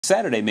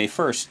Saturday, May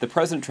 1st, the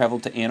president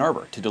traveled to Ann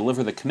Arbor to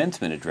deliver the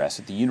commencement address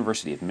at the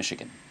University of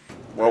Michigan.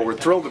 Well, we're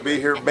thrilled to be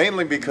here,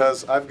 mainly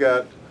because I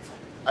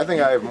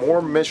think I have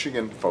more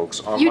Michigan folks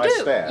on my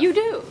staff. You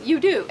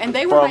do. And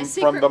they were my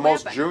secret From the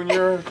most weapon.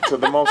 junior to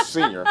the most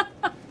senior.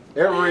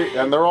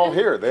 And they're all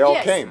here. They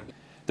all came.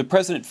 The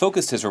president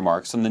focused his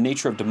remarks on the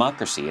nature of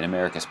democracy in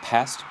America's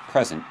past,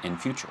 present, and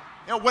future.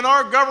 You know, when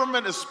our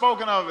government is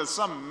spoken of as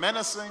some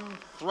menacing,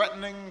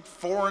 threatening,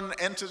 foreign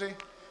entity,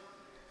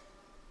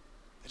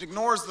 it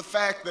ignores the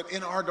fact that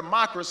in our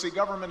democracy,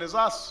 government is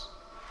us.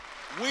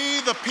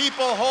 We, the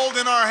people, hold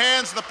in our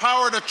hands the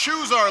power to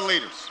choose our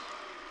leaders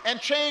and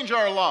change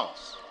our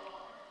laws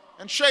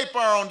and shape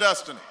our own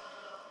destiny.